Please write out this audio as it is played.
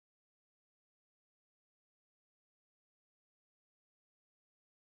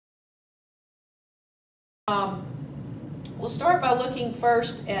We'll start by looking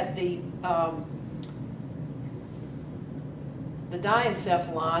first at the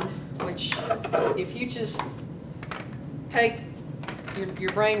diencephalon, which if you just take,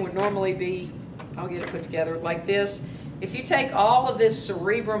 your brain would normally be, I'll get it put together like this. If you take all of this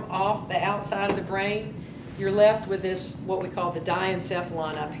cerebrum off the outside of the brain, you're left with this, what we call the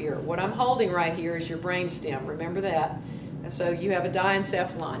diencephalon up here. What I'm holding right here is your brain stem, remember that. And so you have a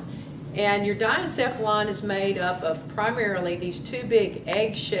diencephalon. And your diencephalon is made up of primarily these two big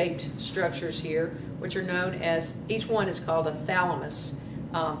egg-shaped structures here, which are known as, each one is called a thalamus.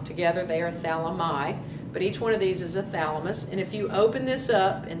 Together they are thalami, but each one of these is a thalamus. And if you open this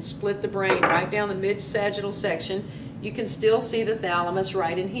up and split the brain right down the mid-sagittal section, you can still see the thalamus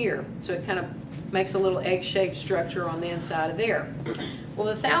right in here. So it kind of makes a little egg-shaped structure on the inside of there. Well,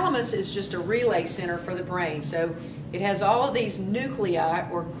 the thalamus is just a relay center for the brain. So it has all of these nuclei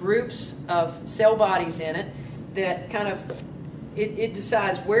or groups of cell bodies in it that kind of, it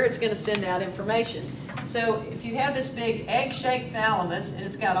decides where it's going to send out information. So if you have this big egg-shaped thalamus and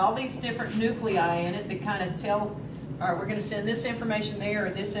it's got all these different nuclei in it that kind of tell, all right, we're going to send this information there or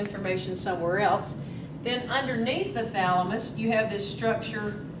this information somewhere else, then underneath the thalamus you have this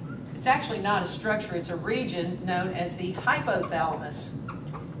structure. It's actually not a structure, it's a region known as the hypothalamus.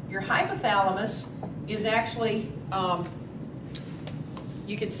 Your hypothalamus is actually,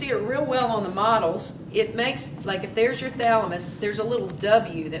 you can see it real well on the models. It makes, like if there's your thalamus, there's a little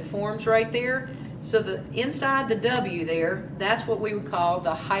W that forms right there. So the inside the W there, that's what we would call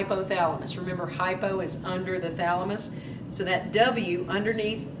the hypothalamus. Remember, hypo is under the thalamus. So that W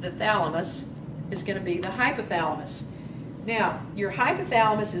underneath the thalamus is going to be the hypothalamus. Now, your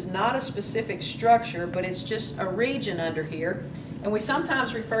hypothalamus is not a specific structure, but it's just a region under here. And we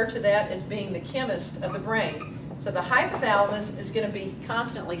sometimes refer to that as being the chemist of the brain. So the hypothalamus is going to be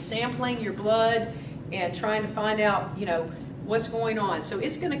constantly sampling your blood and trying to find out, you know, what's going on. So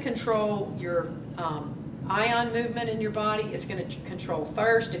it's going to control your ion movement in your body. It's going to control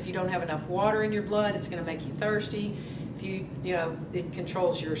thirst. If you don't have enough water in your blood, it's going to make you thirsty. If you know, it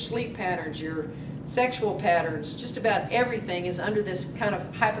controls your sleep patterns, your sexual patterns. Just about everything is under this kind of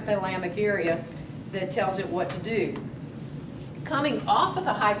hypothalamic area that tells it what to do. Coming off of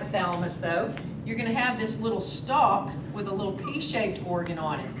the hypothalamus, though, you're going to have this little stalk with a little P-shaped organ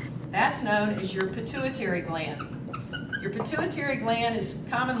on it. That's known as your pituitary gland. Your pituitary gland is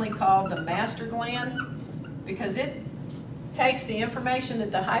commonly called the master gland because it takes the information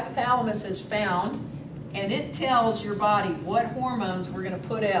that the hypothalamus has found and it tells your body what hormones we're going to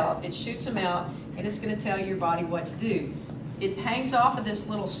put out. It shoots them out and it's going to tell your body what to do. It hangs off of this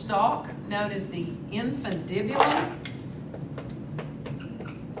little stalk known as the infundibulum.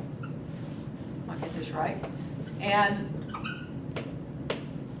 I'll get this right. And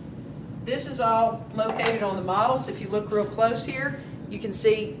this is all located on the models. If you look real close here, you can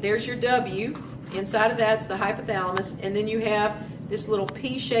see there's your W. Inside of that's the hypothalamus, and then you have this little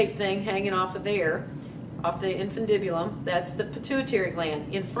P-shaped thing hanging off of there, off the infundibulum. That's the pituitary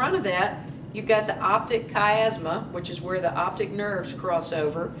gland. In front of that, you've got the optic chiasma, which is where the optic nerves cross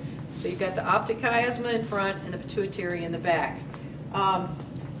over. So you've got the optic chiasma in front and the pituitary in the back.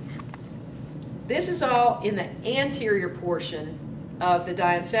 This is all in the anterior portion of the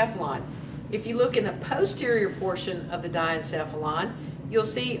diencephalon. If you look in the posterior portion of the diencephalon, you'll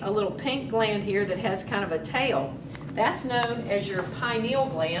see a little pink gland here that has kind of a tail. That's known as your pineal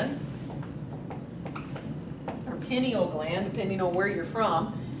gland, or pineal gland, depending on where you're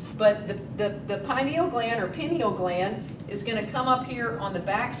from. But the pineal gland or pineal gland is going to come up here on the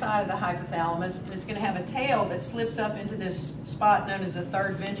back side of the hypothalamus, and it's going to have a tail that slips up into this spot known as the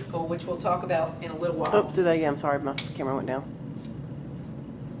third ventricle, which we'll talk about in a little while. Oh, do that again. I'm sorry, my camera went down.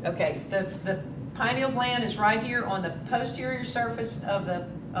 Okay, the pineal gland is right here on the posterior surface of the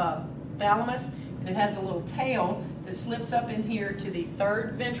thalamus, and it has a little tail that slips up in here to the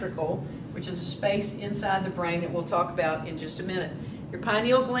third ventricle, which is a space inside the brain that we'll talk about in just a minute. Your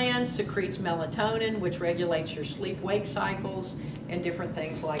pineal gland secretes melatonin, which regulates your sleep-wake cycles and different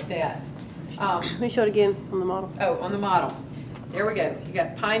things like that. Let me show it again on the model. Oh, on the model. There we go. You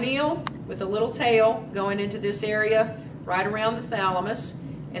got pineal with a little tail going into this area right around the thalamus.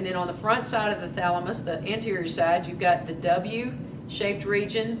 And then on the front side of the thalamus, the anterior side, you've got the W-shaped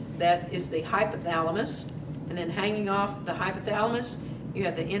region. That is the hypothalamus. And then hanging off the hypothalamus, you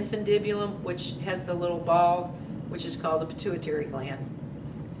have the infundibulum, which has the little ball, which is called the pituitary gland.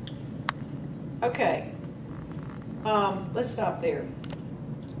 Okay, let's stop there.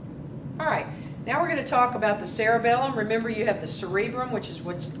 All right, now we're going to talk about the cerebellum. Remember, you have the cerebrum, which is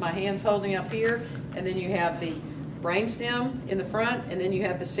what my hand's holding up here, and then you have the brainstem in the front, and then you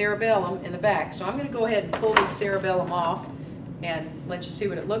have the cerebellum in the back. So I'm going to go ahead and pull this cerebellum off and let you see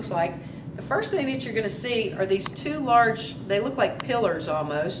what it looks like. The first thing that you're going to see are these two large, they look like pillars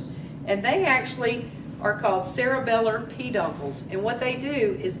almost, and they actually are called cerebellar peduncles. And what they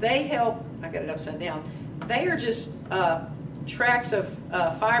do is they help, I got it upside down, they are just tracts of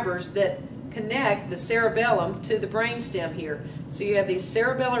fibers that connect the cerebellum to the brainstem here. So you have these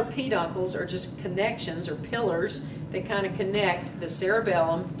cerebellar peduncles, or just connections or pillars that kind of connect the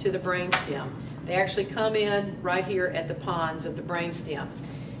cerebellum to the brainstem. They actually come in right here at the pons of the brainstem.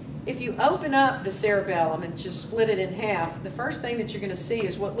 If you open up the cerebellum and just split it in half, the first thing that you're going to see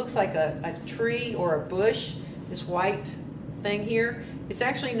is what looks like a tree or a bush, this white thing here. It's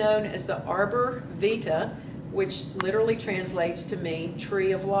actually known as the arbor vitae, which literally translates to mean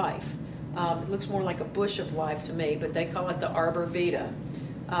tree of life. It looks more like a bush of life to me, but they call it the arbor vitae.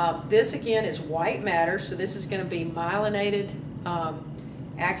 This again is white matter, so this is going to be myelinated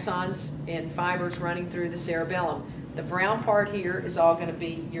axons and fibers running through the cerebellum. The brown part here is all going to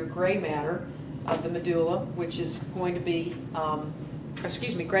be your gray matter of the medulla, which is going to be,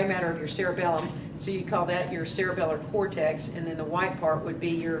 gray matter of your cerebellum. So you call that your cerebellar cortex, and then the white part would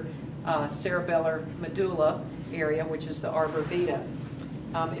be your cerebellar medulla area, which is the arbor vitae.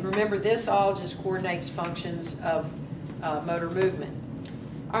 And remember, this all just coordinates functions of motor movement.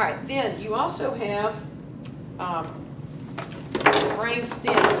 All right, then you also have the brain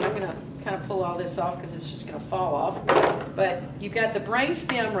stem, and I'm going to kind of pull all this off because it's just going to fall off. But you've got the brain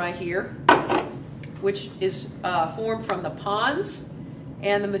stem right here, which is formed from the pons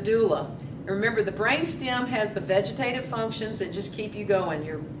and the medulla. And remember, the brain stem has the vegetative functions that just keep you going,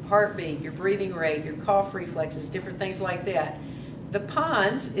 your heartbeat, your breathing rate, your cough reflexes, different things like that. The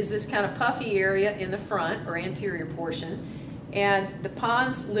pons is this kind of puffy area in the front or anterior portion, and the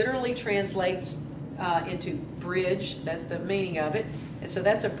pons literally translates into bridge. That's the meaning of it. And so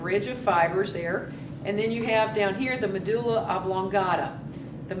that's a bridge of fibers there. And then you have down here the medulla oblongata.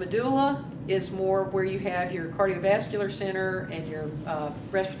 The medulla is more where you have your cardiovascular center and your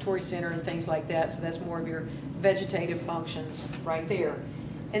respiratory center and things like that. So that's more of your vegetative functions right there.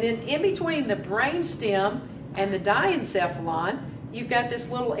 And then in between the brain stem and the diencephalon, you've got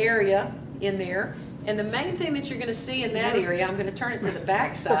this little area in there. And the main thing that you're going to see in that area, I'm going to turn it to the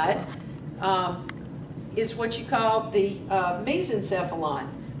back side, is what you call the mesencephalon,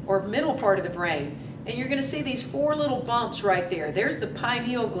 or middle part of the brain. And you're going to see these four little bumps right there. There's the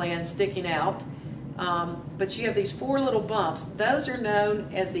pineal gland sticking out, but you have these four little bumps. Those are known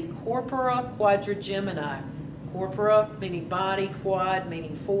as the corpora quadrigemini. Corpora meaning body, quad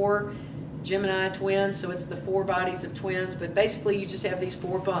meaning four, Gemini twins, so it's the four bodies of twins, but basically you just have these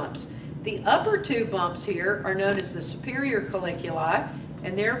four bumps. The upper two bumps here are known as the superior colliculi,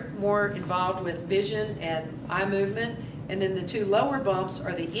 and they're more involved with vision and eye movement. And then the two lower bumps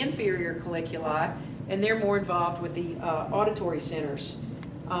are the inferior colliculi, and they're more involved with the auditory centers.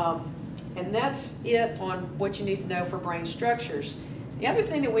 And that's it on what you need to know for brain structures. The other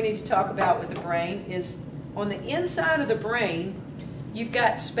thing that we need to talk about with the brain is on the inside of the brain, you've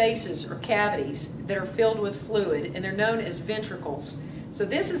got spaces or cavities that are filled with fluid, and they're known as ventricles. So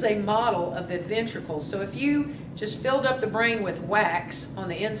this is a model of the ventricles. So if you just filled up the brain with wax on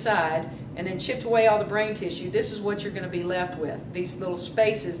the inside and then chipped away all the brain tissue, this is what you're going to be left with, these little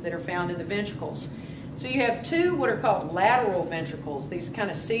spaces that are found in the ventricles. So you have two what are called lateral ventricles, these kind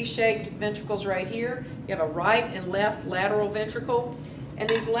of C-shaped ventricles right here. You have a right and left lateral ventricle. And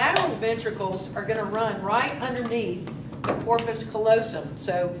these lateral ventricles are going to run right underneath the corpus callosum.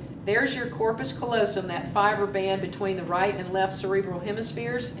 So there's your corpus callosum, that fiber band between the right and left cerebral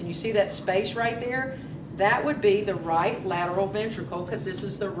hemispheres, and you see that space right there? That would be the right lateral ventricle, because this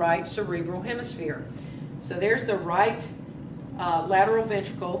is the right cerebral hemisphere. So there's the right lateral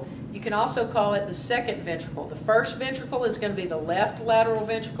ventricle. You can also call it the second ventricle. The first ventricle is going to be the left lateral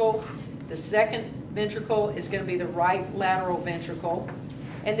ventricle. The second ventricle is going to be the right lateral ventricle.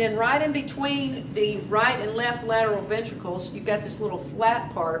 And then right in between the right and left lateral ventricles, you've got this little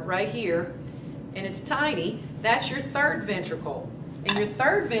flat part right here, and it's tiny. That's your third ventricle. And your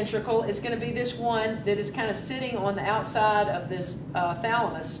third ventricle is going to be this one that is kind of sitting on the outside of this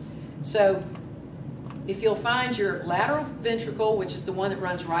thalamus. So if you'll find your lateral ventricle, which is the one that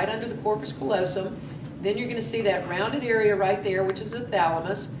runs right under the corpus callosum, then you're going to see that rounded area right there, which is the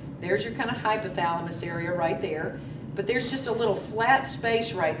thalamus. There's your kind of hypothalamus area right there. But there's just a little flat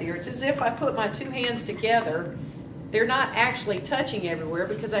space right there. It's as if I put my two hands together. They're not actually touching everywhere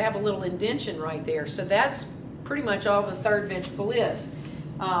because I have a little indention right there. So that's pretty much all the third ventricle is.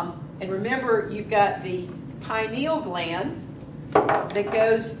 And remember, you've got the pineal gland that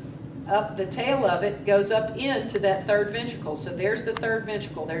goes up the tail of it goes up into that third ventricle. So there's the third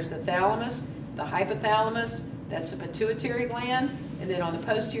ventricle. There's the thalamus, the hypothalamus, that's the pituitary gland, and then on the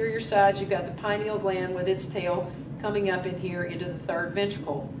posterior side you've got the pineal gland with its tail coming up in here into the third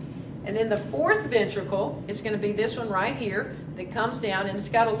ventricle. And then the fourth ventricle is going to be this one right here that comes down, and it's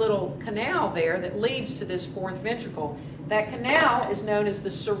got a little canal there that leads to this fourth ventricle. That canal is known as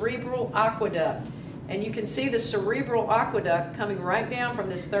the cerebral aqueduct. And you can see the cerebral aqueduct coming right down from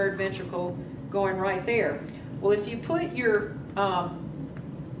this third ventricle going right there. Well, if you put your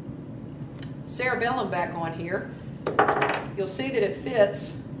cerebellum back on here, you'll see that it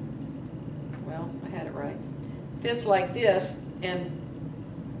fits, well, I had it right, fits like this, and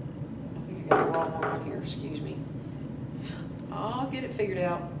I think I got the wrong one on here, excuse me. I'll get it figured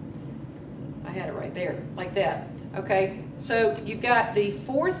out. I had it right there, like that. Okay, so you've got the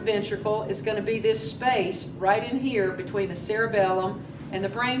fourth ventricle is going to be this space right in here between the cerebellum and the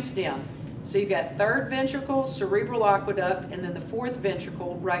brainstem. So you've got third ventricle, cerebral aqueduct, and then the fourth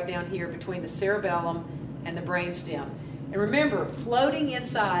ventricle right down here between the cerebellum and the brainstem. And remember, floating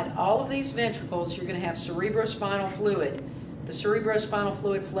inside all of these ventricles, you're going to have cerebrospinal fluid. The cerebrospinal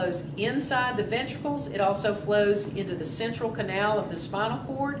fluid flows inside the ventricles. It also flows into the central canal of the spinal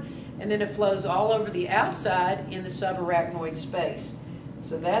cord, and then it flows all over the outside in the subarachnoid space.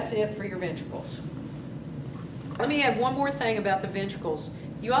 So that's it for your ventricles. Let me add one more thing about the ventricles.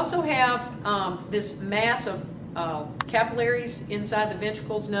 You also have this mass of capillaries inside the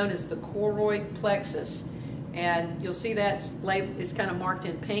ventricles known as the choroid plexus. And you'll see that's labeled, it's kind of marked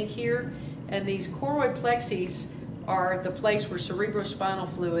in pink here. And these choroid plexes are the place where cerebrospinal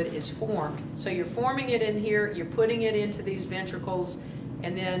fluid is formed. So you're forming it in here, you're putting it into these ventricles,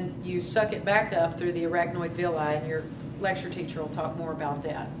 and then you suck it back up through the arachnoid villi, and your lecture teacher will talk more about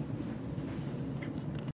that.